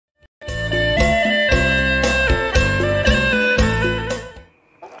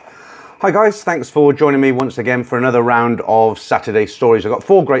Hi guys, thanks for joining me once again for another round of Saturday Stories. I've got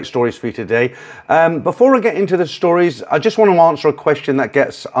 4 great stories for you today. Before I get into the stories, I just want to answer a question that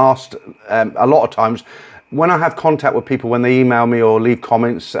gets asked a lot of times when I have contact with people, when they email me or leave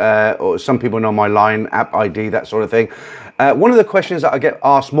comments, or some people know my line, app ID, that sort of thing. One of the questions that I get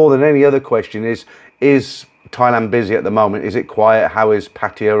asked more than any other question is Thailand busy at the moment? Is it quiet? How is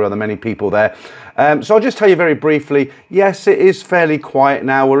Pattaya? Are there many people there? So I'll just tell you very briefly, yes, it is fairly quiet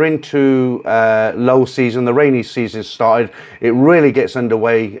now. We're into low season. The rainy season started. It really gets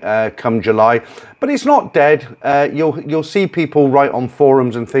underway come July. But it's not dead. You'll see people write on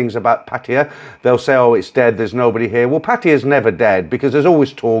forums and things about Pattaya. They'll say, oh, it's dead, there's nobody here. Well, Pattaya's never dead because there's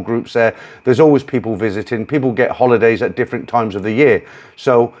always tour groups there. There's always people visiting. People get holidays at different times of the year.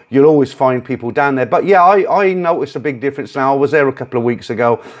 So you'll always find people down there. But yeah, I noticed a big difference now. I was there a couple of weeks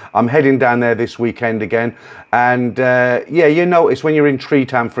ago. I'm heading down there this weekend again. And yeah, you notice when you're in Tree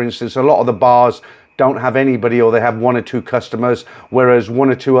Town, for instance, a lot of the bars don't have anybody, or they have 1 or 2 customers, whereas 1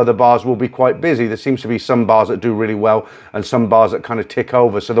 or 2 other bars will be quite busy. There seems to be some bars that do really well and some bars that kind of tick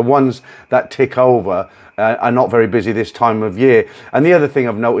over. So the ones that tick over are not very busy this time of year. And the other thing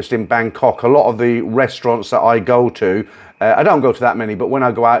I've noticed in Bangkok, a lot of the restaurants that I go to, I don't go to that many, but when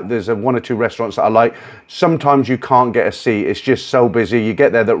I go out, there's 1 or 2 restaurants that I like. Sometimes you can't get a seat. It's just so busy. You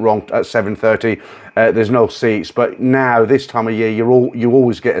get there that wrong at 7:30. There's no seats. But now, this time of year, you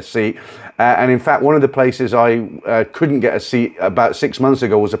always get a seat. And in fact, one of the places I couldn't get a seat about 6 months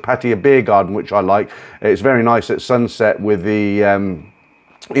ago was a Pattaya beer garden, which I like. It's very nice at sunset with the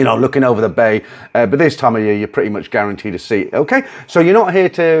you know, looking over the bay, but this time of year you're pretty much guaranteed a seat. Okay, so you're not here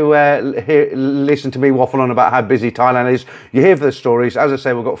to listen to me waffle on about how busy Thailand is. You're here for the stories. As I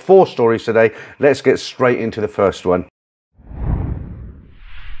say, we've got 4 stories today. Let's get straight into the first one.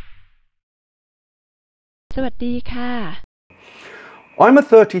 สวัสดีค่ะ I'm a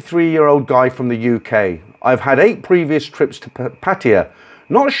 33-year-old guy from the UK. I've had 8 previous trips to Pattaya.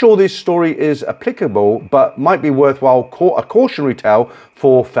 Not sure this story is applicable, but might be worthwhile a cautionary tale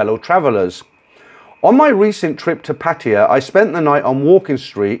for fellow travellers. On my recent trip to Pattaya, I spent the night on Walking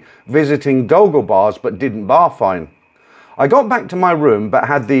Street visiting go-go bars but didn't bar fine. I got back to my room but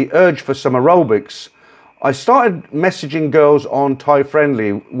had the urge for some aerobics. I started messaging girls on Thai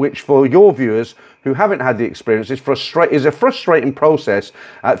Friendly, which for your viewers who haven't had the experience is a frustrating process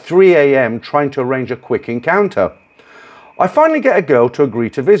at 3 a.m. trying to arrange a quick encounter. I finally get a girl to agree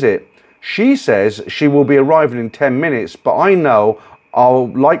to visit. She says she will be arriving in 10 minutes, but I know I'll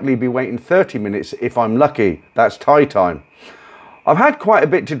likely be waiting 30 minutes if I'm lucky. That's Thai time. I've had quite a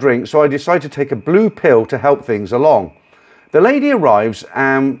bit to drink, so I decide to take a blue pill to help things along. The lady arrives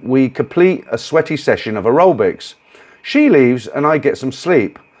and we complete a sweaty session of aerobics. She leaves and I get some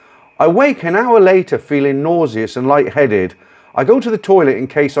sleep. I wake an hour later feeling nauseous and lightheaded. I go to the toilet in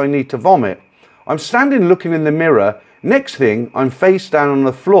case I need to vomit. I'm standing looking in the mirror. Next thing, I'm face down on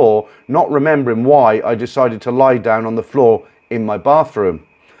the floor, not remembering why I decided to lie down on the floor in my bathroom.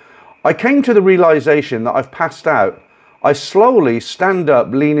 I came to the realization that I've passed out. I slowly stand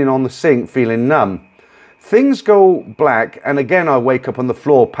up, leaning on the sink, feeling numb. Things go black, and again I wake up on the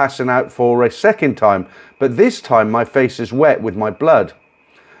floor, passing out for a second time, but this time my face is wet with my blood.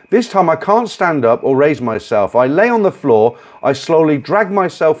 This time I can't stand up or raise myself. I lay on the floor. I slowly drag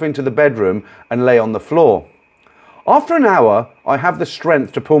myself into the bedroom and lay on the floor. After an hour, I have the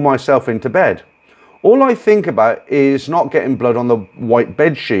strength to pull myself into bed. All I think about is not getting blood on the white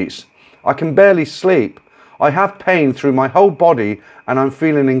bed sheets. I can barely sleep. I have pain through my whole body and I'm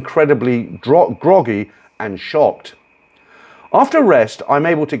feeling incredibly groggy and shocked. After rest, I'm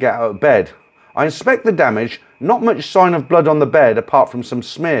able to get out of bed. I inspect the damage, not much sign of blood on the bed apart from some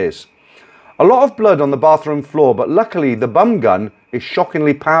smears. A lot of blood on the bathroom floor, but luckily the bum gun is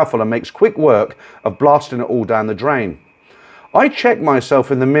shockingly powerful and makes quick work of blasting it all down the drain. I check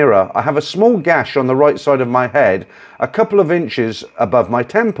myself in the mirror. I have a small gash on the right side of my head, a couple of inches above my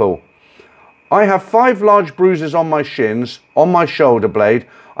temple. I have 5 large bruises on my shins, on my shoulder blade.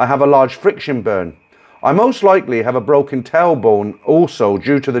 I have a large friction burn. I most likely have a broken tailbone also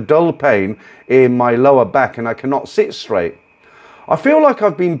due to the dull pain in my lower back, and I cannot sit straight. I feel like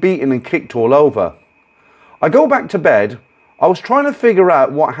I've been beaten and kicked all over. I go back to bed. I was trying to figure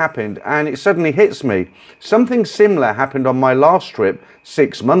out what happened and it suddenly hits me. Something similar happened on my last trip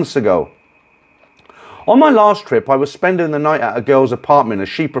 6 months ago. On my last trip, I was spending the night at a girl's apartment as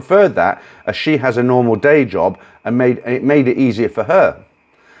she preferred that, as she has a normal day job, and it made it easier for her.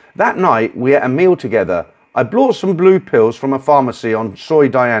 That night, we ate a meal together. I bought some blue pills from a pharmacy on Soy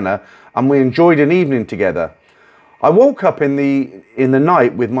Diana and we enjoyed an evening together. I woke up in the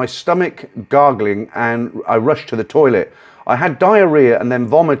night with my stomach gargling and I rushed to the toilet. I had diarrhea and then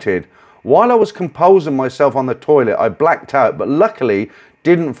vomited. While I was composing myself on the toilet, I blacked out, but luckily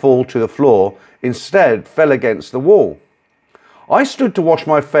didn't fall to the floor, instead fell against the wall. I stood to wash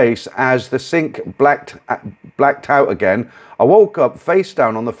my face as the sink blacked out again. I woke up face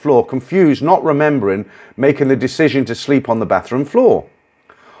down on the floor, confused, not remembering making the decision to sleep on the bathroom floor.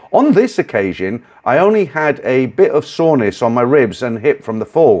 On this occasion, I only had a bit of soreness on my ribs and hip from the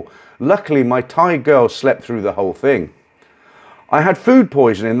fall. Luckily, my Thai girl slept through the whole thing. I had food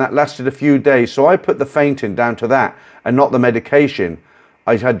poisoning that lasted a few days, so I put the fainting down to that and not the medication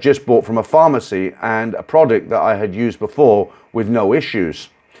I had just bought from a pharmacy and a product that I had used before with no issues.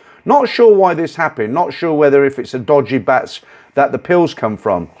 Not sure why this happened, not sure whether if it's a dodgy batch that the pills come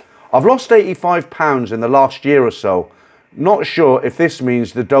from. I've lost 85 pounds in the last year or so. Not sure if this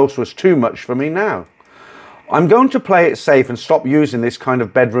means the dose was too much for me now. I'm going to play it safe and stop using this kind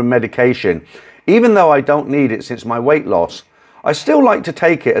of bedroom medication, even though I don't need it since my weight loss. I still like to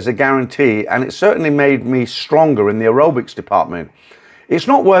take it as a guarantee, and it certainly made me stronger in the aerobics department. It's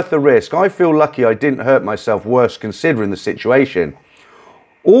not worth the risk. I feel lucky I didn't hurt myself worse considering the situation.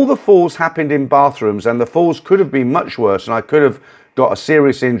 All the falls happened in bathrooms, and the falls could have been much worse, and I could have got a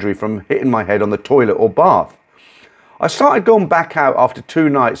serious injury from hitting my head on the toilet or bath. I started going back out after 2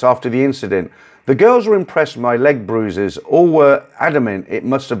 nights after the incident. The girls were impressed with my leg bruises. All were adamant it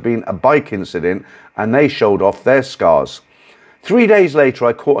must have been a bike incident, and they showed off their scars. 3 days later,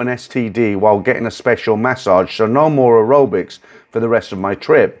 I caught an STD while getting a special massage, so no more aerobics for the rest of my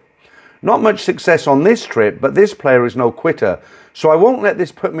trip. Not much success on this trip, but this player is no quitter, so I won't let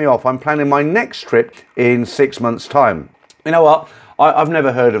this put me off. I'm planning my next trip in 6 months' time. You know what? I've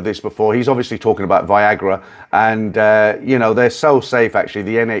never heard of this before. He's obviously talking about Viagra, and you know, they're so safe actually.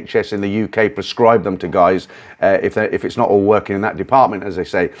 The NHS in the UK prescribe them to guys if it's not all working in that department, as they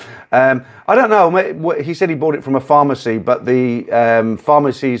say. I don't know, he said he bought it from a pharmacy, but the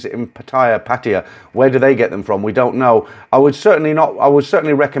pharmacies in Pattaya, where do they get them from? We don't know. I would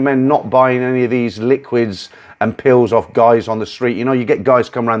certainly recommend not buying any of these liquids and pills off guys on the street. You know, you get guys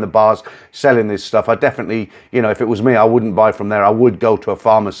come around the bars selling this stuff. I definitely, you know, if it was me, I wouldn't buy from there. I would go to a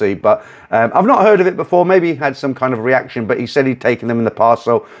pharmacy, but I've not heard of it before. Maybe he had some kind of reaction, but he said he'd taken them in the past,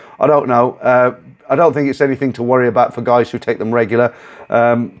 so I don't know. I don't think it's anything to worry about for guys who take them regular.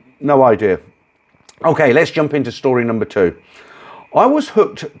 No idea. Okay, let's jump into story number 2. I was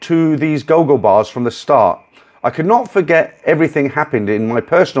hooked to these go-go bars from the start. I could not forget everything happened in my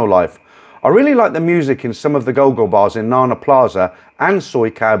personal life. I really like the music in some of the go-go bars in Nana Plaza and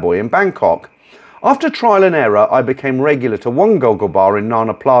Soy Cowboy in Bangkok. After trial and error, I became regular to one go-go bar in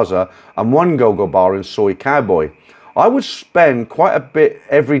Nana Plaza and one go-go bar in Soy Cowboy. I would spend quite a bit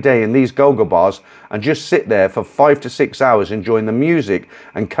every day in these go-go bars and just sit there for 5 to 6 hours enjoying the music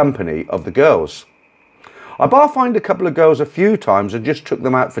and company of the girls. I bar-fined a couple of girls a few times and just took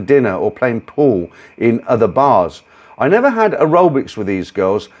them out for dinner or playing pool in other bars. I never had aerobics with these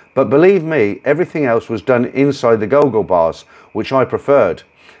girls, but believe me, everything else was done inside the go-go bars, which I preferred.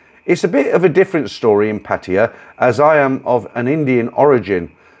 It's a bit of a different story in Pattaya, as I am of an Indian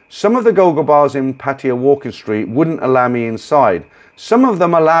origin. Some of the go-go bars in Pattaya Walking Street wouldn't allow me inside. Some of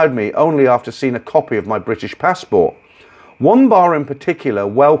them allowed me only after seeing a copy of my British passport. One bar in particular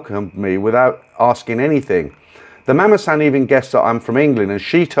welcomed me without asking anything. The Mama-san even guessed that I'm from England, and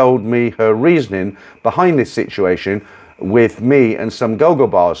she told me her reasoning behind this situation with me and some go-go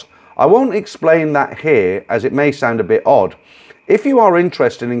bars. I won't explain that here, as it may sound a bit odd. If you are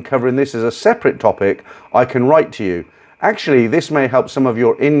interested in covering this as a separate topic, I can write to you. Actually, this may help some of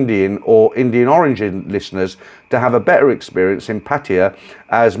your Indian or Indian origin listeners to have a better experience in Pattaya,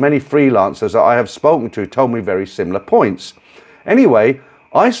 as many freelancers that I have spoken to told me very similar points. Anyway,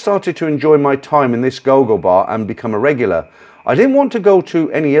 I started to enjoy my time in this go-go bar and become a regular. I didn't want to go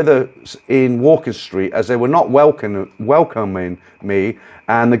to any others in Walking Street, as they were not welcoming me,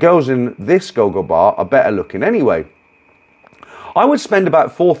 and the girls in this go-go bar are better looking anyway. I would spend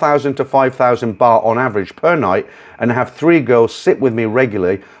about 4,000 to 5,000 baht on average per night and have 3 girls sit with me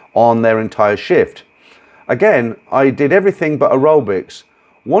regularly on their entire shift. Again, I did everything but aerobics.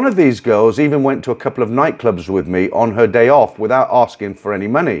 One of these girls even went to a couple of nightclubs with me on her day off without asking for any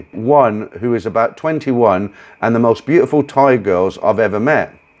money. One who is about 21 and the most beautiful Thai girls I've ever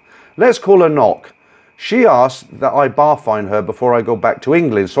met. Let's call her Knock. She asked that I bar fine her before I go back to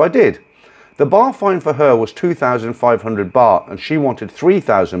England, so I did. The bar fine for her was 2,500 baht and she wanted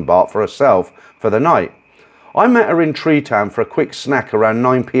 3,000 baht for herself for the night. I met her in Tree Town for a quick snack around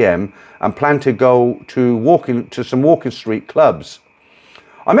 9 PM and planned to go to some Walking Street clubs.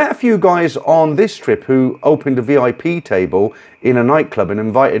 I met a few guys on this trip who opened a VIP table in a nightclub and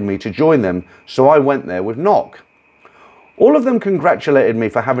invited me to join them, so I went there with Knock. All of them congratulated me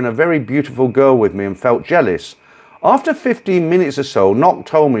for having a very beautiful girl with me and felt jealous. After 15 minutes or so, Nok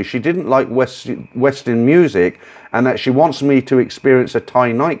told me she didn't like Western music and that she wants me to experience a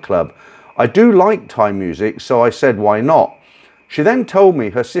Thai nightclub. I do like Thai music, so I said why not. She then told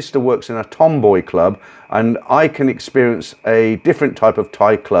me her sister works in a tomboy club and I can experience a different type of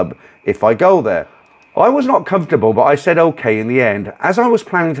Thai club if I go there. I was not comfortable, but I said okay in the end, as I was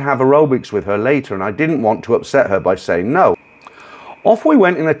planning to have aerobics with her later and I didn't want to upset her by saying no. Off we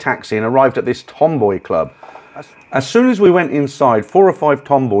went in a taxi and arrived at this tomboy club. As soon as we went inside, 4 or 5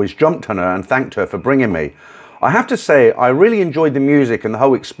 tomboys jumped on her and thanked her for bringing me. I have to say, I really enjoyed the music and the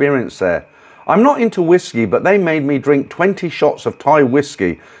whole experience there. I'm not into whiskey, but they made me drink 20 shots of Thai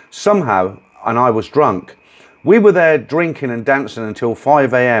whiskey somehow, and I was drunk. We were there drinking and dancing until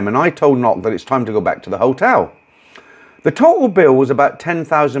 5 AM, and I told Nok that it's time to go back to the hotel. The total bill was about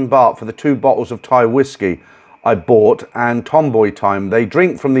 10,000 baht for the 2 bottles of Thai whiskey I bought, and tomboy time. They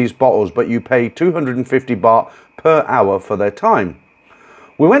drink from these bottles, but you pay 250 baht per hour for their time.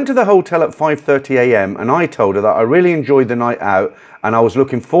 We went to the hotel at 5:30 AM and I told her that I really enjoyed the night out and I was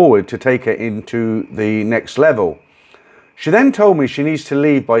looking forward to take her into the next level. She then told me she needs to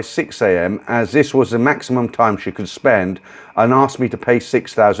leave by 6 AM as this was the maximum time she could spend, and asked me to pay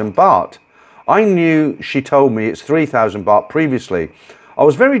 6,000 baht. I knew she told me it's 3,000 baht previously. I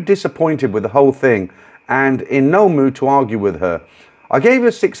was very disappointed with the whole thing and in no mood to argue with her. I gave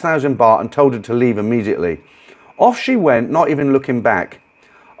her 6,000 baht and told her to leave immediately. Off she went, not even looking back.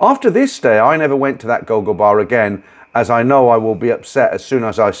 After this day, I never went to that go-go bar again, as I know I will be upset as soon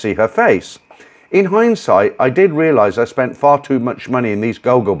as I see her face. In hindsight, I did realise I spent far too much money in these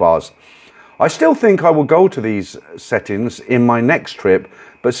go-go bars. I still think I will go to these settings in my next trip,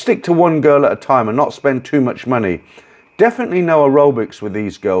 but stick to one girl at a time and not spend too much money. Definitely no aerobics with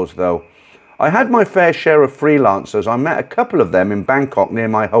these girls though. I had my fair share of freelancers. I met a couple of them in Bangkok near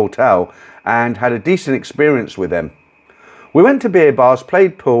my hotel and had a decent experience with them. We went to beer bars,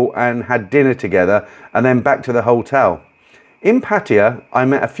 played pool and had dinner together and then back to the hotel. In Pattaya, I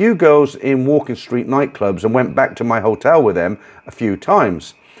met a few girls in walking street nightclubs and went back to my hotel with them a few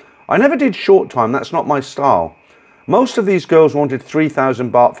times. I never did short time, that's not my style. Most of these girls wanted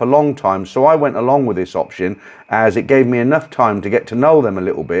 3,000 baht for long time, so I went along with this option as it gave me enough time to get to know them a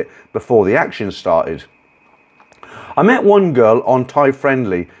little bit before the action started. I met one girl on Thai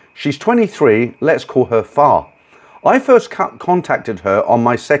Friendly. She's 23, let's call her Fa. I first contacted her on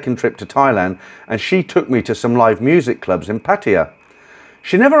my second trip to Thailand and she took me to some live music clubs in Pattaya.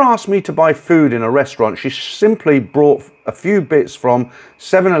 She never asked me to buy food in a restaurant, she simply brought a few bits from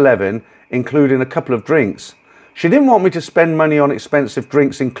 7-Eleven, including a couple of drinks. She didn't want me to spend money on expensive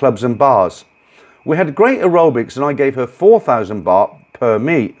drinks in clubs and bars. We had great aerobics and I gave her 4,000 baht per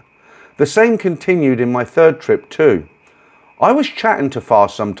meet. The same continued in my third trip too. I was chatting to Fa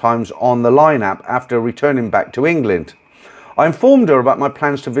sometimes on the Line app after returning back to England. I informed her about my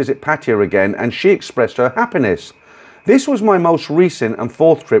plans to visit Pattaya again and she expressed her happiness. This was my most recent and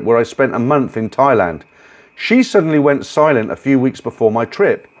fourth trip where I spent a month in Thailand. She suddenly went silent a few weeks before my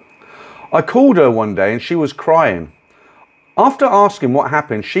trip. I called her one day and she was crying. After asking what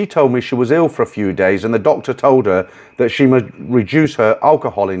happened, she told me she was ill for a few days and the doctor told her that she must reduce her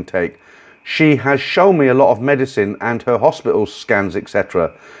alcohol intake. She has shown me a lot of medicine and her hospital scans,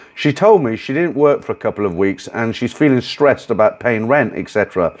 etc. She told me she didn't work for a couple of weeks and she's feeling stressed about paying rent,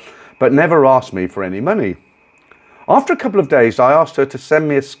 etc. but never asked me for any money. After a couple of days, I asked her to send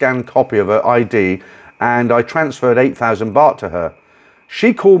me a scanned copy of her ID and I transferred 8,000 baht to her.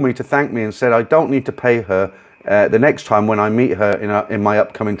 She called me to thank me and said I don't need to pay her the next time when I meet her in my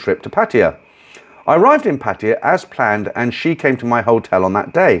upcoming trip to Pattaya. I arrived in Pattaya as planned and she came to my hotel on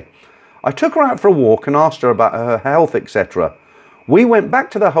that day. I took her out for a walk and asked her about her health, etc. We went back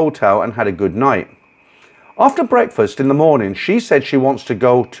to the hotel and had a good night. After breakfast in the morning, she said she wants to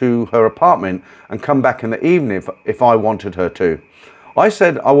go to her apartment and come back in the evening if I wanted her to. I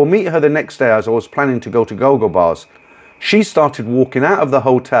said I will meet her the next day as I was planning to go to go-go bars. She started walking out of the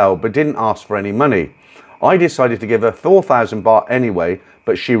hotel but didn't ask for any money. I decided to give her 4,000 baht anyway,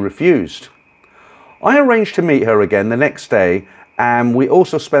 but she refused. I arranged to meet her again the next day and we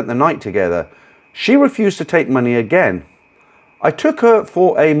also spent the night together. She refused to take money again. I took her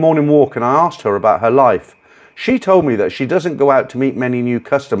for a morning walk and I asked her about her life. She told me that she doesn't go out to meet many new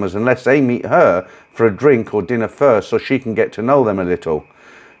customers unless they meet her for a drink or dinner first so she can get to know them a little.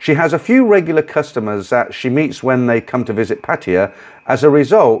 She has a few regular customers that she meets when they come to visit Pattaya. As a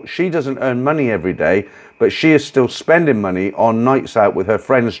result, she doesn't earn money every day, but she is still spending money on nights out with her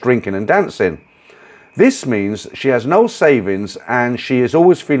friends drinking and dancing. This means she has no savings and she is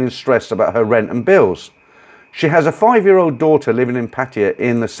always feeling stressed about her rent and bills. She has a 5-year-old daughter living in Pattaya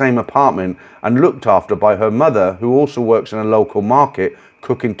in the same apartment and looked after by her mother, who also works in a local market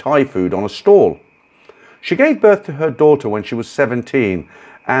cooking Thai food on a stall. She gave birth to her daughter when she was 17,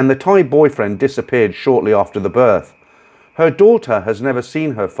 and the Thai boyfriend disappeared shortly after the birth. Her daughter has never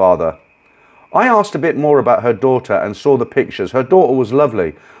seen her father. I asked a bit more about her daughter and saw the pictures. Her daughter was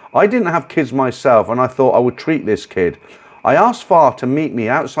lovely. I didn't have kids myself, and I thought I would treat this kid. I asked Far to meet me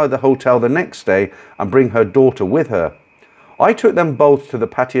outside the hotel the next day and bring her daughter with her. I took them both to the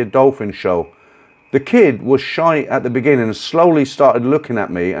Pattaya Dolphin Show. The kid was shy at the beginning and slowly started looking at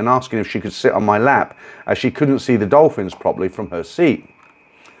me and asking if she could sit on my lap, as she couldn't see the dolphins properly from her seat.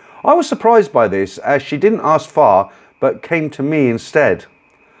 I was surprised by this, as she didn't ask Far but came to me instead.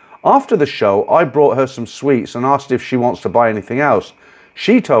 After the show, I brought her some sweets and asked if she wants to buy anything else.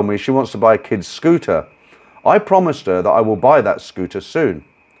 She told me she wants to buy a kid's scooter. I promised her that I will buy that scooter soon.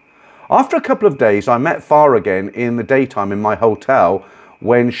 After a couple of days, I met Far again in the daytime in my hotel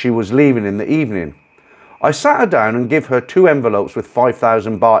when she was leaving in the evening. I sat her down and gave her 2 envelopes with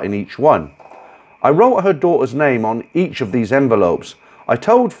 5,000 baht in each one. I wrote her daughter's name on each of these envelopes. I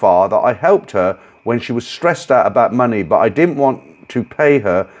told Far that I helped her when she was stressed out about money, but I didn't want to pay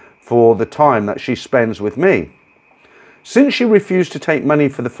her for the time that she spends with me. Since she refused to take money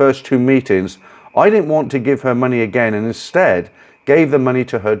for the first 2 meetings, I didn't want to give her money again and instead gave the money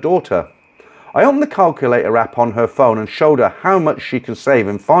to her daughter. I opened the calculator app on her phone and showed her how much she can save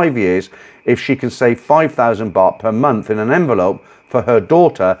in 5 years if she can save 5,000 baht per month in an envelope for her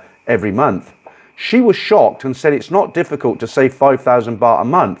daughter every month. She was shocked and said it's not difficult to save 5,000 baht a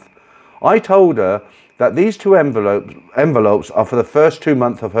month. I told her that these 2 envelopes are for the first 2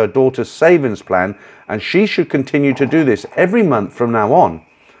 months of her daughter's savings plan, and she should continue to do this every month from now on.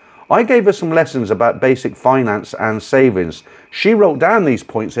 I gave her some lessons about basic finance and savings. She wrote down these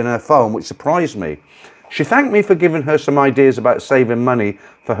points in her phone, which surprised me. She thanked me for giving her some ideas about saving money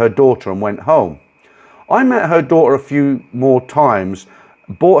for her daughter and went home. I met her daughter a few more times,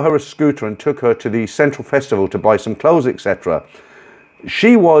 bought her a scooter and took her to the Central Festival to buy some clothes, etc.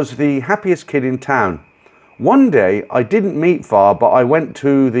 She was the happiest kid in town. One day I didn't meet Far, but I went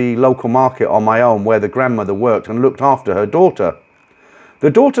to the local market on my own where the grandmother worked and looked after her daughter.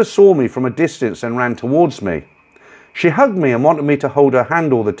 The daughter saw me from a distance and ran towards me. She hugged me and wanted me to hold her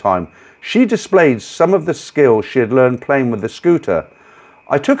hand all the time. She displayed some of the skills she had learned playing with the scooter.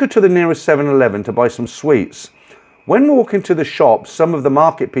 I took her to the nearest 7-Eleven to buy some sweets. When walking to the shop, some of the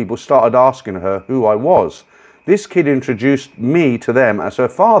market people started asking her who I was. This kid introduced me to them as her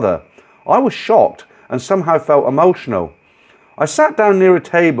father. I was shocked and somehow felt emotional. I sat down near a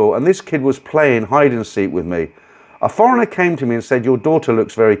table and this kid was playing hide and seek with me. A foreigner came to me and said, "Your daughter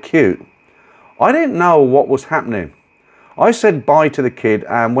looks very cute." I didn't know what was happening. I said bye to the kid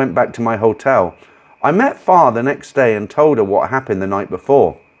and went back to my hotel. I met Far the next day and told her what happened the night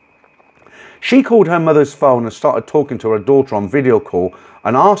before. She called her mother's phone and started talking to her daughter on video call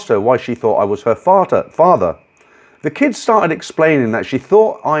and asked her why she thought I was her father. The kid started explaining that she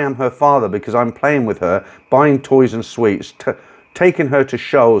thought I am her father because I'm playing with her, buying toys and sweets, taking her to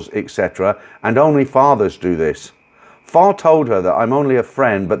shows, etc., and only fathers do this. Far told her that I'm only a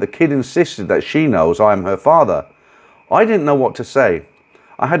friend, but the kid insisted that she knows I am her father. I didn't know what to say.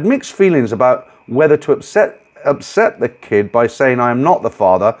 I had mixed feelings about whether to upset the kid by saying I am not the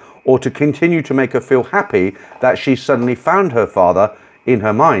father, or to continue to make her feel happy that she suddenly found her father in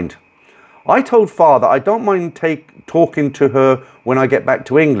her mind. I told Far that I don't mind talking to her when I get back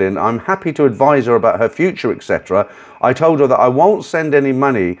to England. I'm happy to advise her about her future, etc. I told her that I won't send any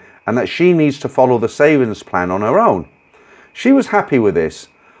money and that she needs to follow the savings plan on her own. She was happy with this.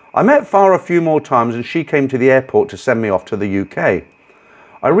 I met Far a few more times and she came to the airport to send me off to the UK.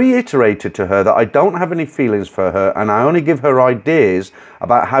 I reiterated to her that I don't have any feelings for her and I only give her ideas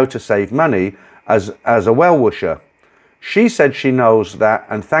about how to save money as a well-wisher. She said she knows that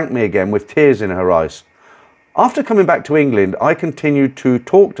and thanked me again with tears in her eyes. After coming back to England, I continued to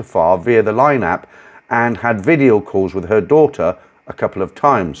talk to Far via the Line app and had video calls with her daughter a couple of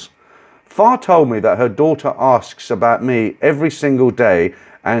times. Far told me that her daughter asks about me every single day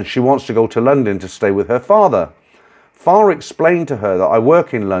and she wants to go to London to stay with her father. Far explained to her that I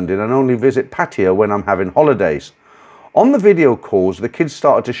work in London and only visit Pattaya when I'm having holidays. On the video calls, the kids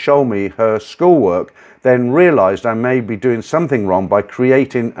started to show me her schoolwork, then realised I may be doing something wrong by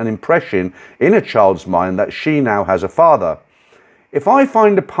creating an impression in a child's mind that she now has a father. If I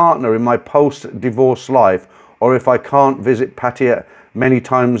find a partner in my post-divorce life, or if I can't visit Pattaya many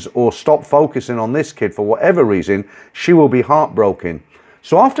times or stop focusing on this kid for whatever reason, she will be heartbroken.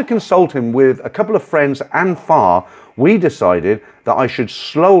 So after consulting with a couple of friends and Far, we decided that I should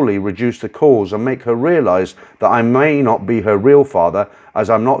slowly reduce the calls and make her realise that I may not be her real father, as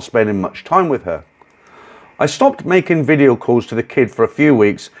I'm not spending much time with her. I stopped making video calls to the kid for a few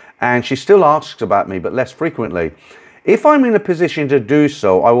weeks, and she still asks about me, but less frequently. If I'm in a position to do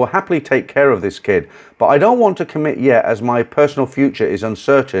so, I will happily take care of this kid, but I don't want to commit yet, as my personal future is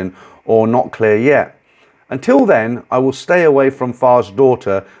uncertain or not clear yet. Until then, I will stay away from Far's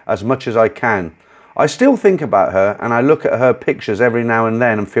daughter as much as I can. I still think about her, and I look at her pictures every now and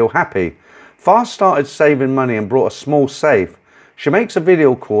then and feel happy. Far started saving money and brought a small safe. She makes a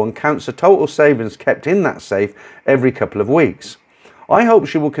video call and counts the total savings kept in that safe every couple of weeks. I hope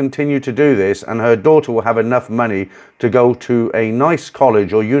she will continue to do this, and her daughter will have enough money to go to a nice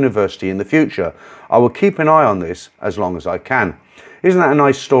college or university in the future. I will keep an eye on this as long as I can. Isn't that a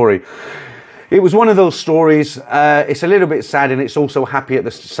nice story? It was one of those stories, it's a little bit sad and it's also happy at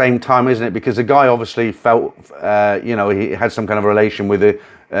the same time, isn't it? Because the guy obviously felt, you know, he had some kind of relation with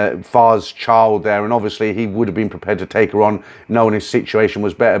Far's child there, and obviously he would have been prepared to take her on knowing his situation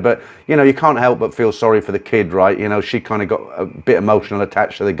was better. But, you know, you can't help but feel sorry for the kid, right? You know, she kind of got a bit emotional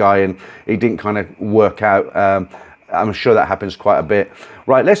attached to the guy and it didn't kind of work out. I'm sure that happens quite a bit.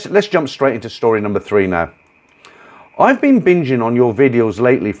 Right, let's jump straight into story number 3 now. I've been binging on your videos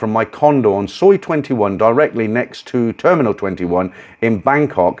lately from my condo on Soi 21 directly next to Terminal 21 in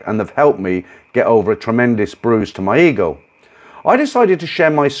Bangkok, and they've helped me get over a tremendous bruise to my ego. I decided to share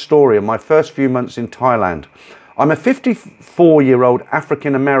my story of my first few months in Thailand. I'm a 54-year-old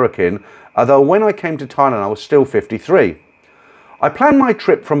African American, although when I came to Thailand I was still 53. I planned my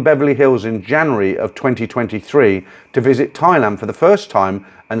trip from Beverly Hills in January of 2023 to visit Thailand for the first time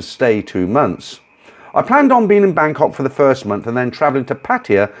and stay 2 months. I planned on being in Bangkok for the first month and then travelling to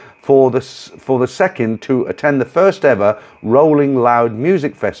Pattaya for the second to attend the first ever Rolling Loud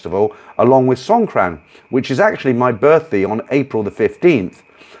Music Festival along with Songkran, which is actually my birthday on April the 15th.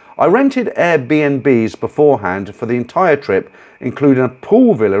 I rented Airbnbs beforehand for the entire trip, including a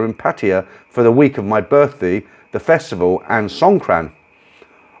pool villa in Pattaya for the week of my birthday, the festival and Songkran.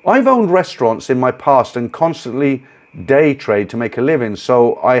 I've owned restaurants in my past and constantly day trade to make a living,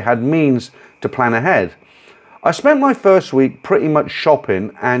 so I had means to plan ahead. I spent my first week pretty much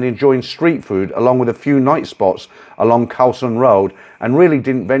shopping and enjoying street food along with a few night spots along Khalson Road, and really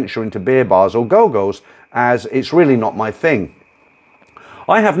didn't venture into beer bars or go-go's, as it's really not my thing.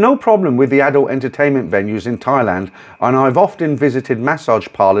 I have no problem with the adult entertainment venues in Thailand, and I've often visited massage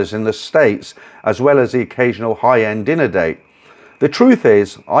parlours in the States as well as the occasional high-end dinner date. The truth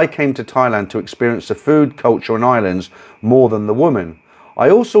is, I came to Thailand to experience the food, culture and islands more than the woman. I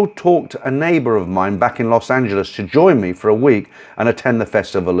also talked a neighbour of mine back in Los Angeles to join me for a week and attend the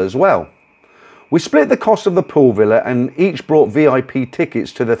festival as well. We split the cost of the pool villa and each brought VIP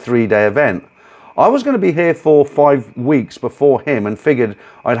tickets to the 3-day event. I was going to be here for 5 weeks before him and figured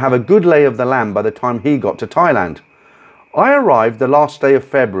I'd have a good lay of the land by the time he got to Thailand. I arrived the last day of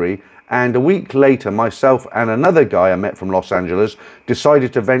February, and a week later myself and another guy I met from Los Angeles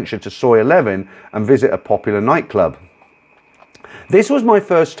decided to venture to Soi 11 and visit a popular nightclub. This was my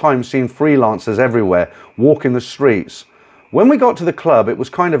first time seeing freelancers everywhere walking the streets. When we got to the club, it was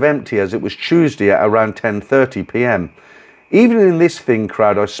kind of empty as it was Tuesday at around 10:30 p.m. Even in this thin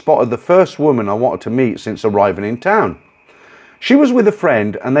crowd, I spotted the first woman I wanted to meet since arriving in town. She was with a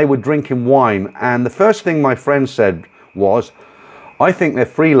friend and they were drinking wine, and the first thing my friend said was, "I think they're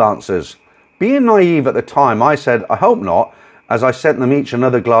freelancers." Being naive at the time, I said, "I hope not," as I sent them each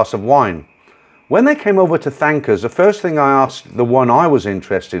another glass of wine. When they came over to thank us, the first thing I asked the one I was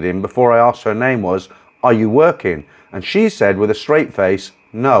interested in before I asked her name was, "Are you working?" And she said with a straight face,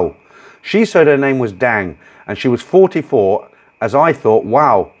 "No." She said her name was Dang and she was 44, as I thought,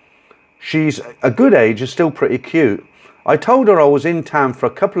 wow, she's a good age and still pretty cute. I told her I was in town for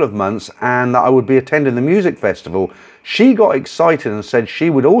a couple of months and that I would be attending the music festival. She got excited and said she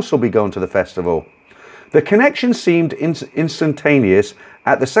would also be going to the festival. The connection seemed instantaneous.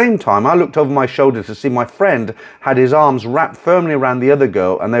 At the same time, I looked over my shoulder to see my friend had his arms wrapped firmly around the other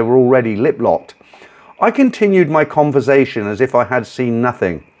girl and they were already lip-locked. I continued my conversation as if I had seen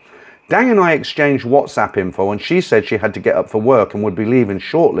nothing. Dang and I exchanged WhatsApp info and she said she had to get up for work and would be leaving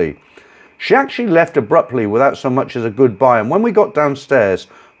shortly. She actually left abruptly without so much as a goodbye, and when we got downstairs,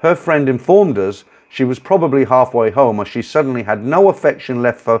 her friend informed us she was probably halfway home as she suddenly had no affection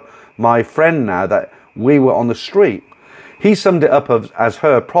left for my friend now that we were on the street. He summed it up as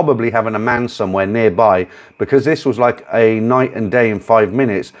her probably having a man somewhere nearby, because this was like a night and day in 5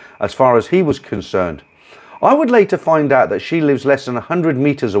 minutes as far as he was concerned. I would later find out that she lives less than 100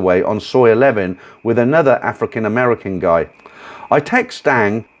 meters away on Soi 11 with another African American guy. I text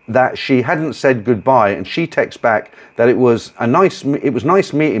Dang that she hadn't said goodbye, and she texts back that it was nice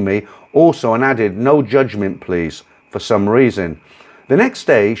meeting me also, and added, no judgment please, for some reason. The next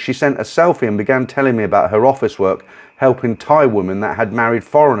day she sent a selfie and began telling me about her office work helping Thai women that had married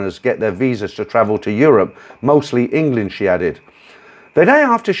foreigners get their visas to travel to Europe, mostly England, she added. The day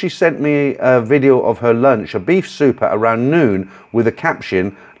after, she sent me a video of her lunch, a beef soup at around noon with a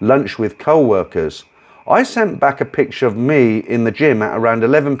caption, lunch with co-workers. I sent back a picture of me in the gym at around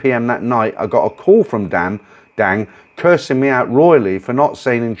 11 p.m. that night. I got a call from Dang cursing me out royally for not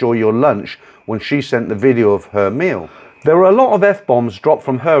saying enjoy your lunch when she sent the video of her meal. There were a lot of F-bombs dropped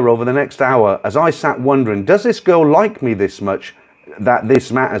from her over the next hour as I sat wondering, does this girl like me this much that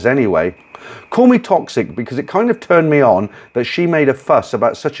this matters anyway? Call me toxic, because it kind of turned me on that she made a fuss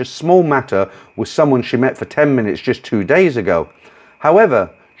about such a small matter with someone she met for 10 minutes just 2 days ago.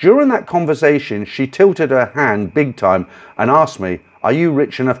 However, during that conversation, she tilted her hand big time and asked me, are you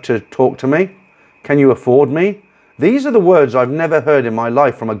rich enough to talk to me? Can you afford me? These are the words I've never heard in my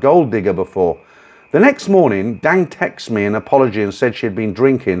life from a gold digger before. The next morning, Dang texted me an apology and said she had been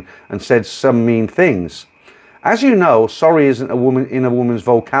drinking and said some mean things. As you know, sorry isn't in a woman's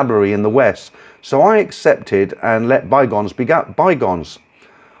vocabulary in the West, so I accepted and let bygones be bygones.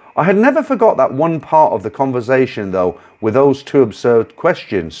 I had never forgot that one part of the conversation though, with those two absurd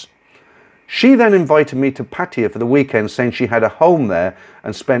questions. She then invited me to Pattaya for the weekend, saying she had a home there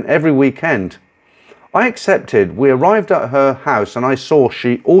and spent every weekend. I accepted. We arrived at her house and I saw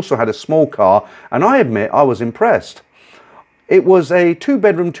she also had a small car, and I admit I was impressed. It was a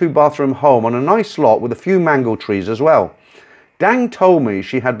 2-bedroom, 2-bathroom home on a nice lot with a few mango trees as well. Dang told me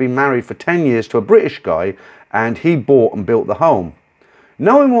she had been married for 10 years to a British guy and he bought and built the home.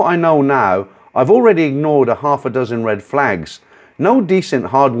 Knowing what I know now, I've already ignored a half a dozen red flags. No decent,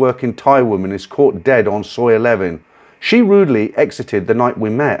 hard-working Thai woman is caught dead on Soy 11. She rudely exited the night we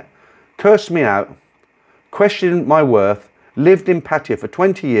met, cursed me out, questioned my worth, lived in Pattaya for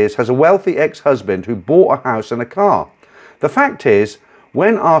 20 years, has a wealthy ex-husband who bought a house and a car. The fact is,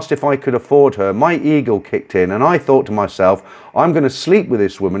 when asked if I could afford her, my ego kicked in and I thought to myself, I'm going to sleep with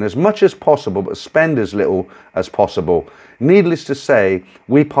this woman as much as possible but spend as little as possible. Needless to say,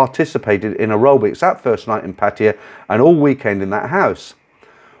 we participated in aerobics that first night in Pattaya and all weekend in that house.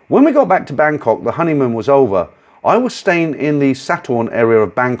 When we got back to Bangkok, the honeymoon was over. I was staying in the Satorn area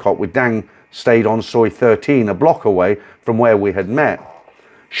of Bangkok with Dang stayed on Soy 13, a block away from where we had met.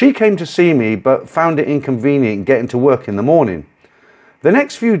 She came to see me but found it inconvenient getting to work in the morning. The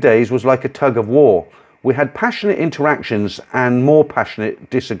next few days was like a tug of war. We had passionate interactions and more passionate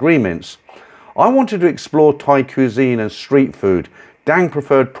disagreements. I wanted to explore Thai cuisine and street food. Dang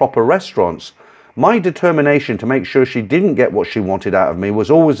preferred proper restaurants. My determination to make sure she didn't get what she wanted out of me was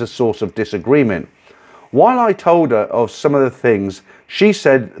always a source of disagreement. While I told her of some of the things she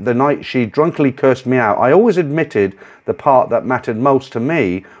said the night she drunkenly cursed me out, I always admitted the part that mattered most to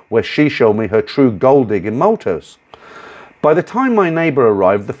me, where she showed me her true gold digging motives. By the time my neighbour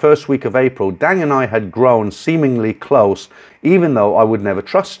arrived the first week of April, Dang and I had grown seemingly close, even though I would never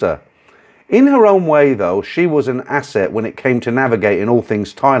trust her. In her own way though, she was an asset when it came to navigating all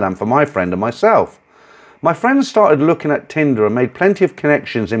things Thailand for my friend and myself. My friend started looking at Tinder and made plenty of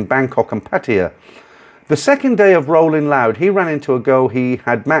connections in Bangkok and Pattaya. The second day of Rolling Loud, he ran into a girl he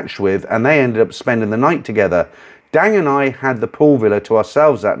had matched with and they ended up spending the night together. Dang and I had the pool villa to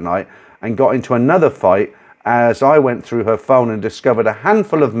ourselves that night and got into another fight as I went through her phone and discovered a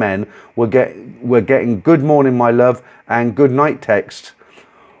handful of men were getting good morning my love and good night texts.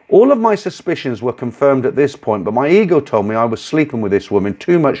 All of my suspicions were confirmed at this point, but my ego told me I was sleeping with this woman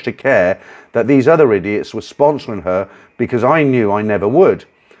too much to care that these other idiots were sponsoring her, because I knew I never would.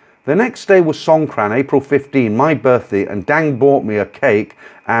 The next day was Songkran, April 15, my birthday, and Dang bought me a cake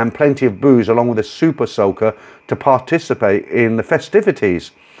and plenty of booze along with a super soaker to participate in the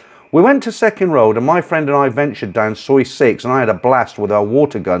festivities. We went to Second Road and my friend and I ventured down Soy 6 and I had a blast with our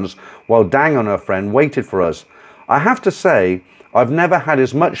water guns while Dang and her friend waited for us. I have to say, I've never had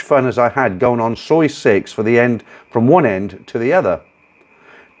as much fun as I had going on Soy 6 from one end to the other.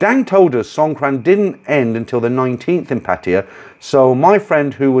 Dang told us Songkran didn't end until the 19th in Pattaya, so my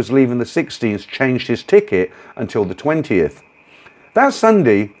friend who was leaving the 16th changed his ticket until the 20th. That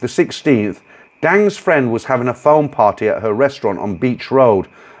Sunday, the 16th, Dang's friend was having a phone party at her restaurant on Beach Road,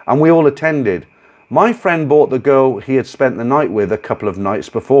 and we all attended. My friend brought the girl he had spent the night with a couple of nights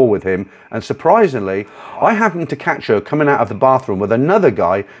before with him, and surprisingly, I happened to catch her coming out of the bathroom with another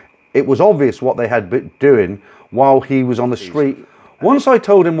guy. It was obvious what they had been doing while he was on the street. Once I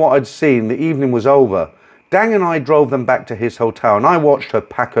told him what I'd seen, the evening was over. Dang and I drove them back to his hotel and I watched her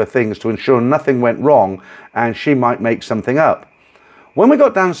pack her things to ensure nothing went wrong and she might make something up. When we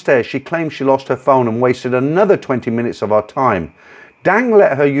got downstairs, she claimed she lost her phone and wasted another 20 minutes of our time. Dang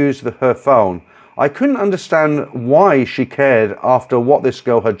let her use her phone. I couldn't understand why she cared after what this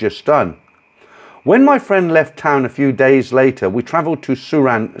girl had just done. When my friend left town a few days later, we travelled to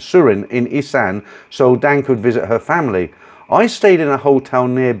Surin in Isan so Dan could visit her family. I stayed in a hotel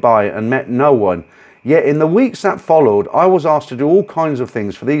nearby and met no one. Yet in the weeks that followed, I was asked to do all kinds of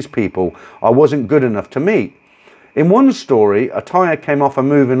things for these people I wasn't good enough to meet. In one story, a tyre came off a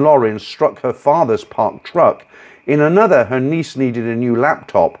moving lorry and struck her father's parked truck. In another, her niece needed a new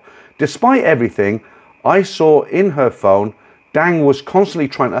laptop. Despite everything I saw in her phone, Dang was constantly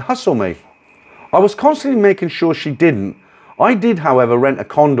trying to hustle me. I was constantly making sure she didn't. I did, however, rent a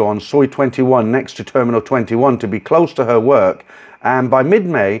condo on Soi 21 next to Terminal 21 to be close to her work, and by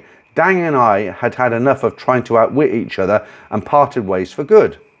mid-May, Dang and I had had enough of trying to outwit each other and parted ways for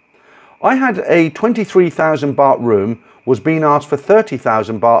good. I had a 23,000 baht room, was being asked for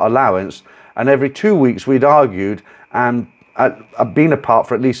 30,000 baht allowance, and every 2 weeks we'd argued and been apart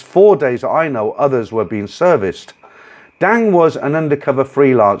for at least 4 days that I know others were being serviced. Dang was an undercover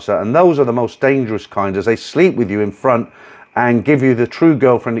freelancer, and those are the most dangerous kind, as they sleep with you in front and give you the true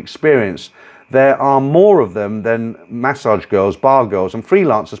girlfriend experience. There are more of them than massage girls, bar girls and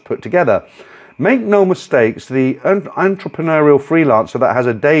freelancers put together. Make no mistakes, the entrepreneurial freelancer that has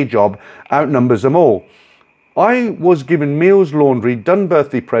a day job outnumbers them all. I was given meals, laundry, done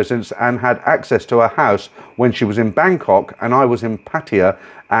birthday presents and had access to her house when she was in Bangkok and I was in Pattaya,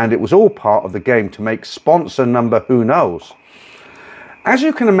 and it was all part of the game to make sponsor number who knows. As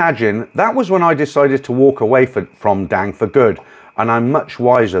you can imagine, that was when I decided to walk away from Dang for good, and I'm much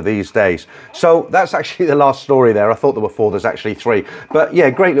wiser these days. So that's actually the last story there. I thought there were 4, there's actually 3. But yeah,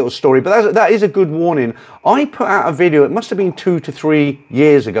 great little story. But that is a good warning. I put out a video, it must have been 2 to 3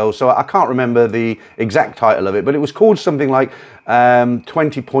 years ago, so I can't remember the exact title of it, but it was called something like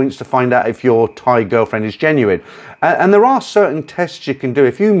 20 points to find out if your Thai girlfriend is genuine. And there are certain tests you can do.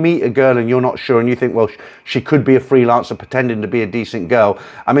 If you meet a girl and you're not sure and you think, well, she could be a freelancer pretending to be a decent girl.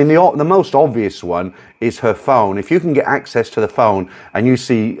 I mean, the most obvious one is her phone. If you can get access to the phone and you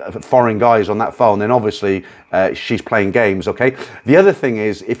see foreign guys on that phone, then obviously she's playing games, okay? The other thing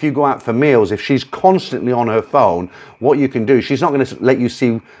is, if you go out for meals, if she's constantly on her phone, what you can do, she's not going to let you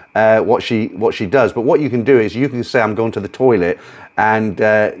see what she does, but what you can do is you can say, I'm going to the toilet, and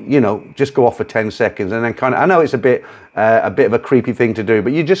you know, just go off for 10 seconds and then kind of, I know it's a bit of a creepy thing to do,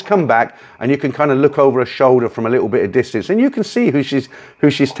 but you just come back and you can kind of look over her shoulder from a little bit of distance and you can see who she's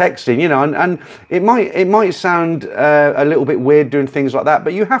texting, you know, and it might sound a little bit weird doing things like that,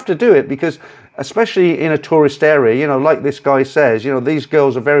 but you have to do it because especially in a tourist area, you know, like this guy says, you know, these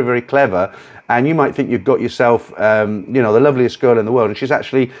girls are very, very clever, and you might think you've got yourself, you know, the loveliest girl in the world, and she's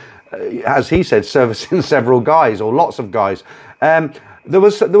actually, as he said, servicing several guys or lots of guys. There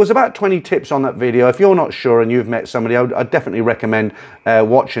was about 20 tips on that video. If you're not sure and you've met somebody, I'd definitely recommend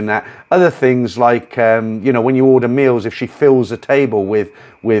watching that. Other things like, you know, when you order meals, if she fills the table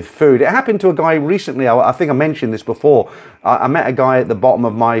with food. It happened to a guy recently. I think I mentioned this before. I met a guy at the bottom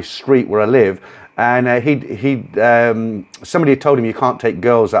of my street where I live, and somebody had told him you can't take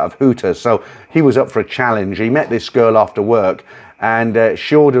girls out of Hooters, so he was up for a challenge. He met this girl after work, and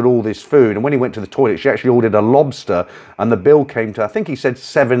she ordered all this food, and when he went to the toilet, she actually ordered a lobster, and the bill came to, I think he said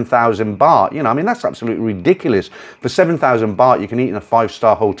 7,000 baht. You know, I mean, that's absolutely ridiculous. For 7,000 baht, you can eat in a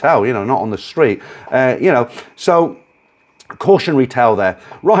 5-star hotel, you know, not on the street. You know, so cautionary tale there.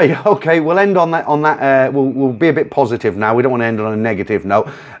 Right, okay, we'll end on that. We'll be a bit positive now. We don't want to end on a negative note.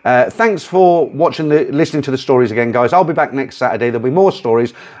 Thanks for listening to the stories again, guys. I'll be back next Saturday. There'll be more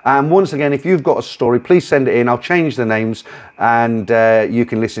stories. And once again, if you've got a story, please send it in. I'll change the names, and you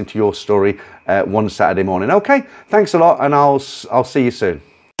can listen to your story one Saturday morning. Okay, thanks a lot, and I'll see you soon.